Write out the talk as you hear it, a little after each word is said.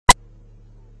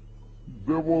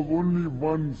There was only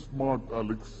one smart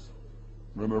Alex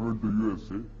when I went to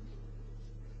USA.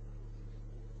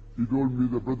 He told me,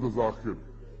 the brother Zakir,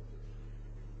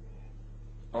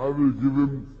 I will give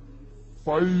him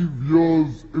 5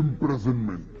 years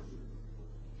imprisonment.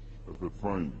 I said,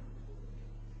 fine.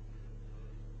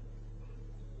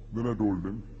 Then I told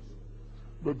him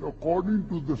that according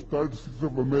to the statistics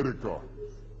of America,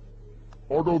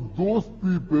 out of those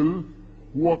people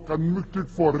who are convicted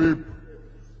for rape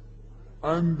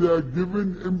and they are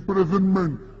given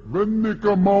imprisonment, when they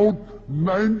come out,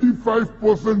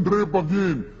 95% rape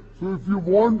again. So if you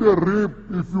want a rape,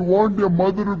 if you want your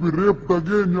mother to be raped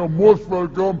again, you're most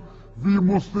welcome. We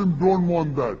Muslims don't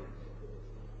want that.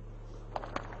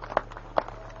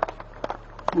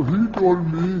 So he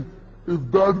told me, if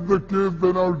that's the case,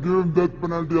 then I'll give him death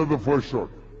penalty as the first shot.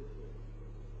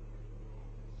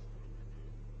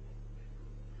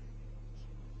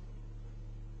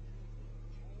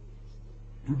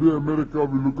 Today America,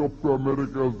 we look up to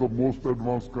America as the most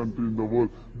advanced country in the world.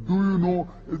 Do you know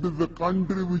it is the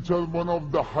country which has one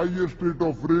of the highest rate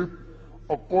of rape?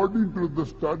 According to the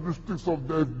statistics of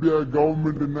the FBI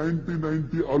government in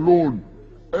 1990 alone,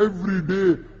 every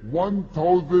day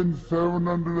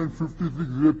 1,756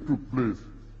 rapes took place.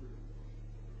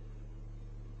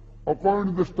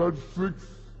 According to the statistics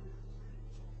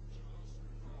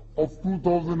of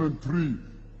 2003,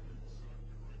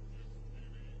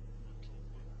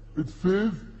 it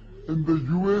says in the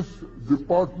US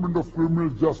Department of Criminal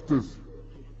Justice,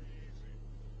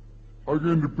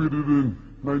 again repeated in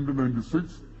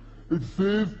 1996, it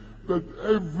says that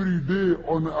every day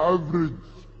on average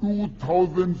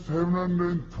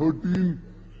 2,713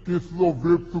 cases of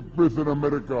rape took place in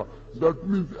America. That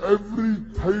means every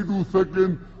 32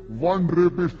 seconds one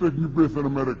rape is taking place in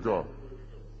America.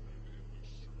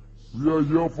 We are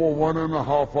here for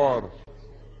 1.5 hours.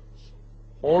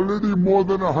 Already more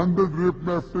than 100 rapes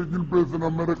have taken place in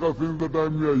America since the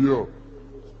time we are here.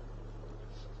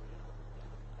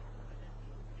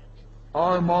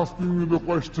 I am asking you the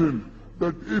question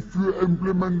that if you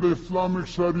implement the Islamic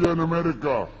Sharia in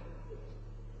America,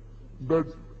 that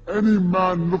any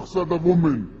man looks at a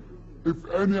woman, if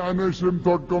any unashamed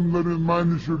thought comes in his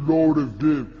mind, he should lower his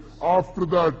gaze. After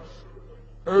that,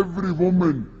 every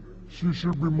woman, she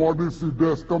should be modestly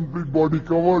dressed, complete body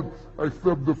covered,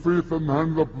 except the face and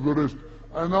hands up to the wrist.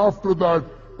 And after that,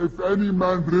 if any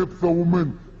man rapes a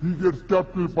woman, he gets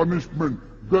capital punishment,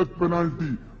 death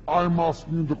penalty. I'm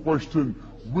asking the question,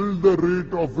 will the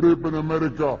rate of rape in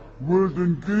America, will it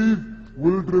increase,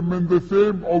 will it remain the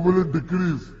same, or will it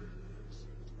decrease?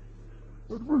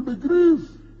 It will decrease.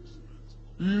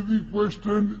 Easy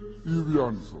question, easy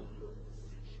answer.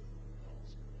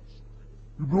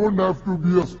 You don't have to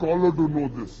be a scholar to know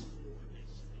this.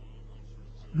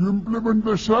 You implement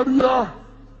the Sharia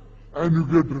and you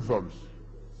get results.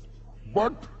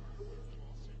 But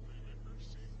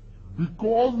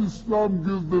because Islam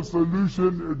gives the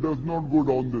solution, it does not go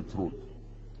down the throat.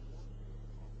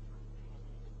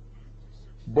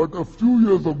 But a few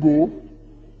years ago,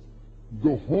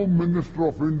 the Home Minister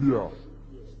of India,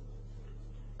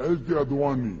 L.K.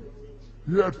 Advani,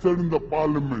 he had said in the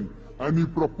Parliament and he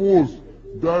proposed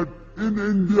that in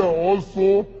India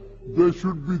also there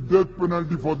should be death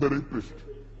penalty for the rapist.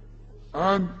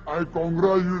 And I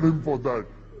congratulate him for that.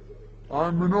 I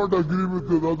may not agree with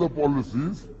his other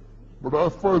policies, but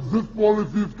as far as this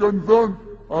policy is concerned,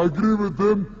 I agree with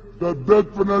him that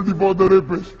death penalty for the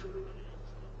rapist.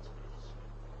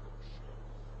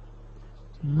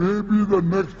 Maybe the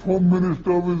next Home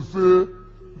Minister will say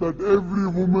that every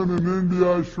woman in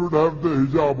India should have the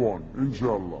hijab on,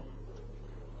 inshallah.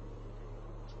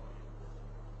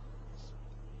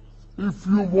 If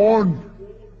you want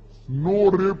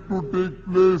no rape to take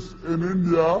place in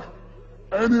India,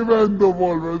 anywhere in the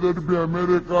world, whether it be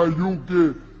America, UK,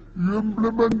 you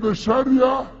implement the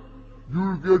Sharia, you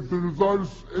will get the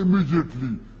results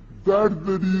immediately. That's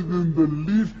the reason the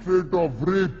least rate of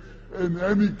rape in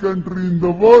any country in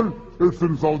the world is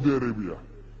in Saudi Arabia.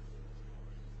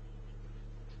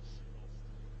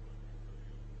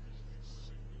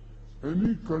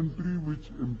 Any country which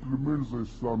implements the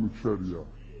Islamic Sharia,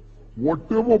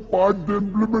 whatever part they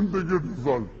implement, they get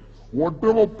results.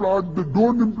 Whatever part they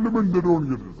don't implement, they don't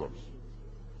get results.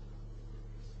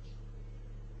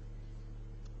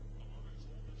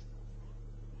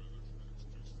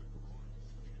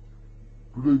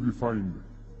 Today we find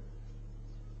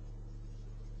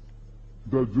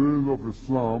the religion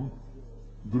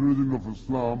of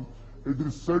Islam, it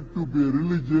is said to be a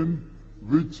religion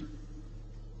which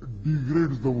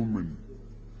degrades the woman,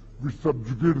 which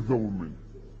subjugates the woman.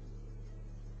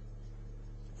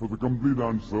 For the complete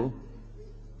answer,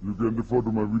 You can refer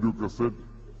to my video cassette,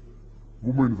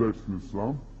 Women's Rights in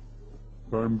Islam.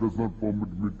 Time does not permit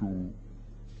me to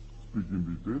speak in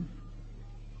detail.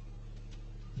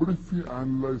 But if we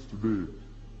analyze today,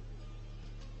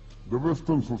 the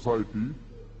Western society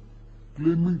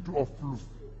claiming to uplift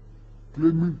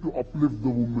the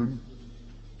woman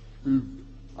is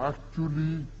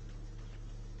actually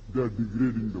they are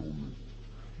degrading the woman.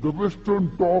 The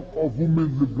Western talk of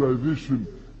women's liberalization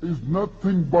is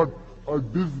nothing but a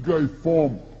disguised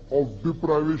form of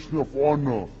deprivation of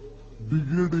honor,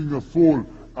 degrading a soul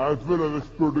as well as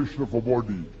exploitation of a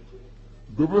body.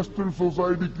 The Western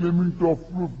society claiming to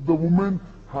uplift the woman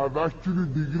have actually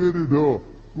degraded her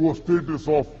to a status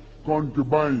of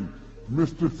concubine,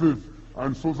 mistresses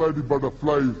and society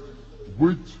butterflies,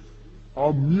 which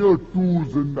are mere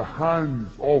tools in the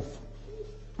hands of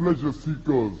pleasure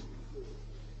seekers,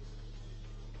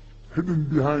 hidden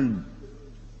behind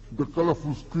the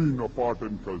colorful screen of art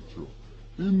and culture.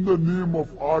 In the name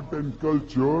of art and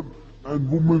culture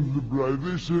and women's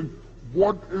liberalization,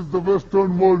 what is the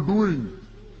Western world doing?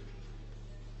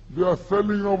 They are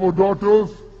selling our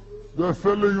daughters, they are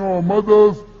selling our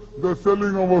mothers, they are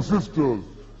selling our sisters.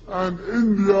 And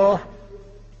India,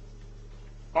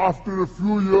 after a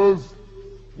few years,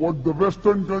 what the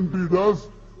Western country does,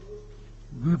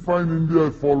 we find India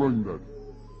is following that.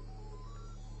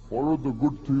 Follow the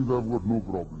good things, I've got no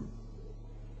problem.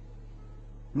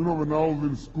 You know, when I was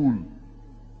in school,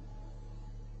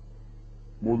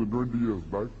 more than 20 years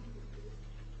back,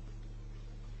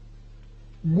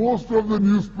 most of the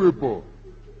newspaper,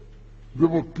 they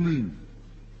were clean.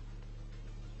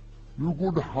 You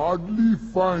could hardly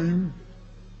find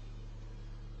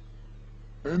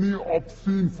any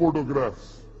obscene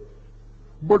photographs.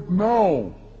 But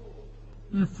now,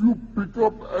 if you pick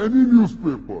up any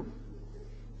newspaper,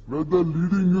 whether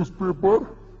leading newspaper,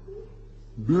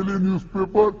 daily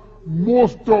newspaper,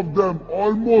 most of them,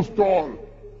 almost all,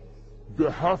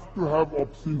 they have to have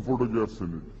obscene photographs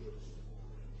in it.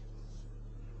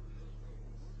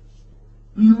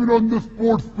 Even on the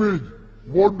sports page,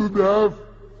 what do they have?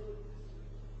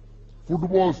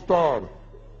 Football star.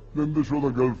 Then they show the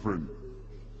girlfriend.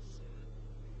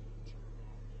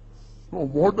 Now,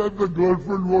 what has the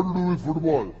girlfriend got to do with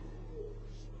football?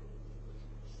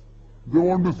 They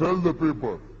want to sell the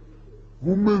paper.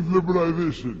 Women's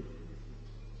liberalization.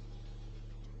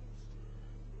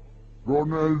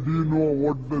 Ronaldinho,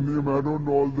 what the name? I don't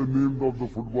know all the names of the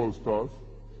football stars.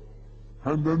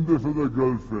 And then they say the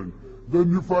girlfriend.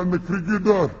 Then you find the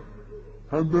cricketer,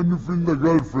 and then you find the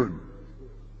girlfriend.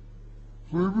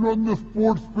 So even on the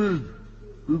sports page,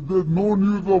 if there's no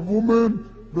news of women,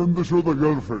 then they show the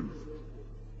girlfriend.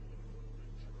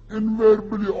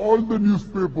 Invariably, all the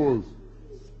newspapers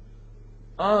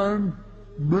and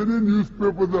many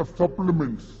newspapers have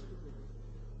supplements.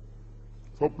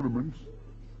 Supplements,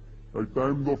 like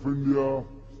Times of India,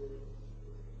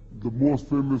 the most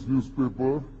famous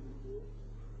newspaper.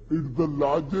 It's the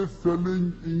largest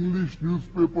selling English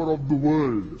newspaper of the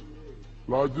world.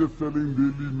 Largest selling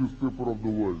daily newspaper of the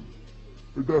world.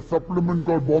 It has a supplement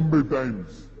called Bombay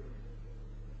Times.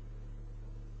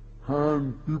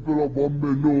 And people of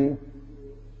Bombay know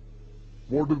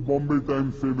what is Bombay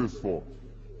Times famous for.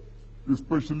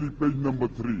 Especially page number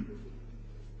 3.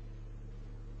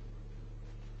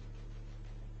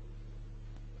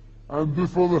 And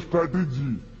this was a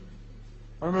strategy.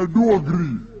 And I do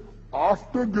agree.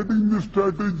 After getting this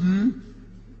strategy,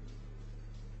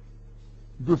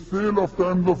 the sale of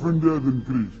Times of India has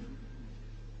increased.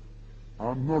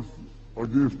 I'm not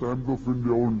against Times of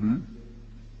India only.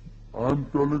 I'm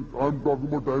talking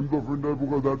about Times of India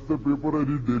because that's the paper I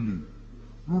read daily.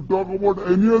 You talk about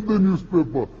any other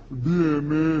newspaper,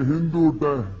 DNA,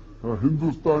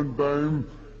 Hindustan Times,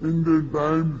 Indian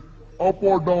Times, up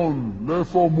or down,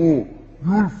 less or more,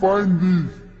 you'll find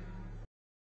these